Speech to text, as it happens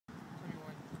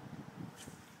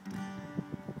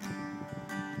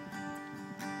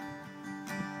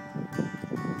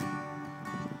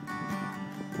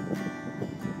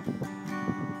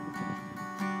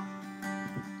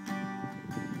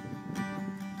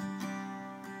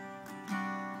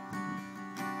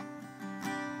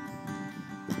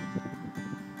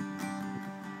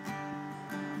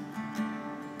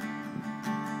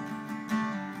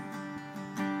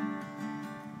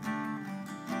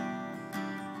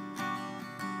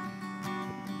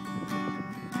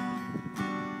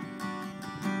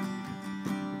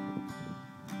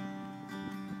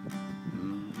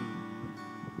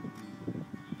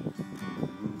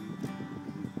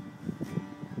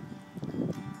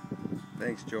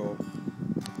Thanks, Joel.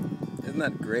 Isn't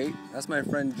that great? That's my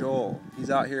friend Joel. He's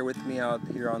out here with me out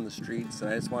here on the streets, and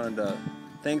I just wanted to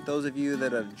thank those of you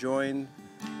that have joined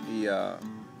the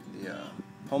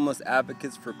Homeless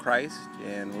Advocates for Christ,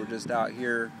 and we're just out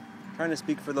here trying to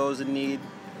speak for those in need.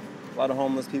 A lot of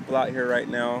homeless people out here right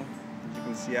now. You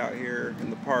can see out here in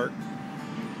the park.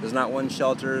 There's not one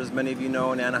shelter, as many of you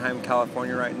know, in Anaheim,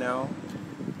 California right now.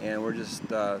 And we're just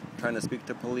trying to speak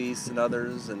to police and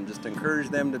others and just encourage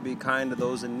them to be kind to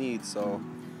those in need. So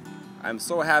I'm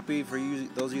so happy for you,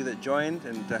 those of you that joined,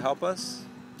 and to help us.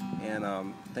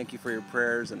 And thank you for your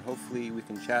prayers, and hopefully we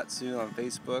can chat soon on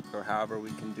Facebook or however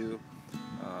we can do.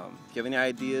 If you have any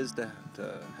ideas to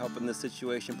help in this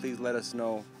situation, please let us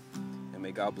know. And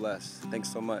may God bless.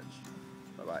 Thanks so much.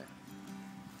 Bye-bye.